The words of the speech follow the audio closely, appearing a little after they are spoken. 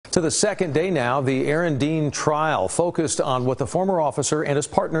To the second day now, the Aaron Dean trial focused on what the former officer and his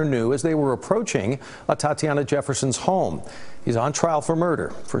partner knew as they were approaching Atatiana Jefferson's home. He's on trial for murder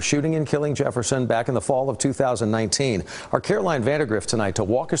for shooting and killing Jefferson back in the fall of 2019. Our Caroline Vandergrift tonight to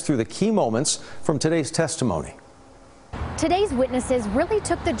walk us through the key moments from today's testimony. Today's witnesses really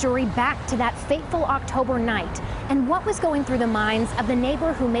took the jury back to that fateful October night and what was going through the minds of the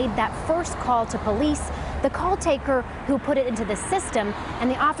neighbor who made that first call to police, the call taker who put it into the system, and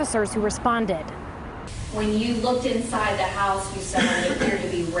the officers who responded. When you looked inside the house, you said it appeared to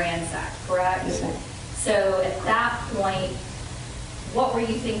be ransacked, correct? Yes. So at that point, what were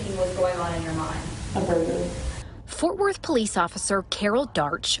you thinking was going on in your mind? A burglary. Fort Worth police officer Carol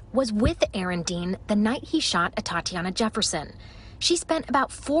Darch was with Aaron Dean the night he shot Atatiana Jefferson. She spent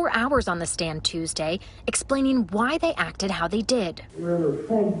about 4 hours on the stand Tuesday explaining why they acted how they did. Well, the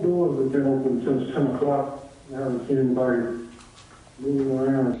front doors have been open since 10 o'clock. I haven't seen anybody moving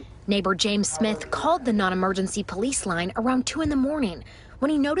around. Neighbor James Smith called the non-emergency police line around 2 in the morning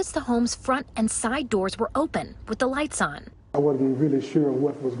when he noticed the home's front and side doors were open with the lights on. I wasn't really sure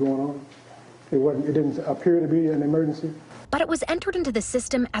what was going on. It didn't appear to be an emergency. But it was entered into the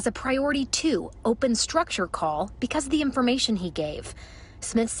system as a priority 2 open structure call because of the information he gave.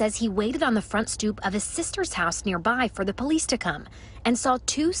 Smith says he waited on the front stoop of his sister's house nearby for the police to come and saw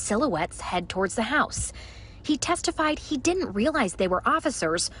 2 silhouettes head towards the house. He testified he didn't realize they were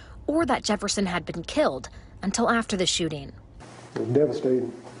officers or that Jefferson had been killed until after the shooting. It was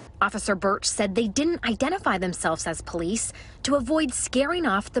devastating. Officer Birch said they didn't identify themselves as police to avoid scaring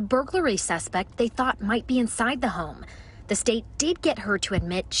off the burglary suspect they thought might be inside the home. The state did get her to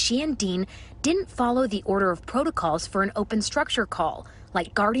admit she and Dean didn't follow the order of protocols for an open structure call,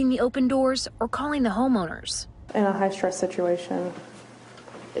 like guarding the open doors or calling the homeowners. In a high-stress situation,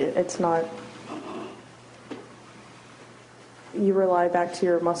 it's not, you rely back to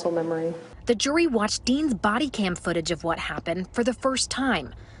your muscle memory. The jury watched Dean's body cam footage of what happened for the first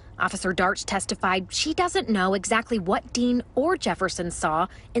time. Officer Darch testified she doesn't know exactly what Dean or Jefferson saw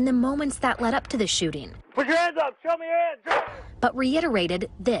in the moments that led up to the shooting. Put your hands up, show me your hands. But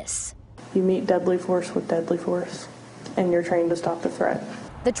reiterated this. You meet deadly force with deadly force, and you're trained to stop the threat.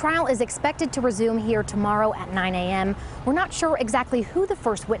 The trial is expected to resume here tomorrow at 9 a.m. We're not sure exactly who the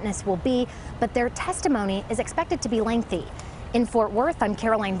first witness will be, but their testimony is expected to be lengthy. In Fort Worth, I'm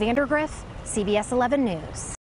Caroline Vandergrift, CBS 11 News.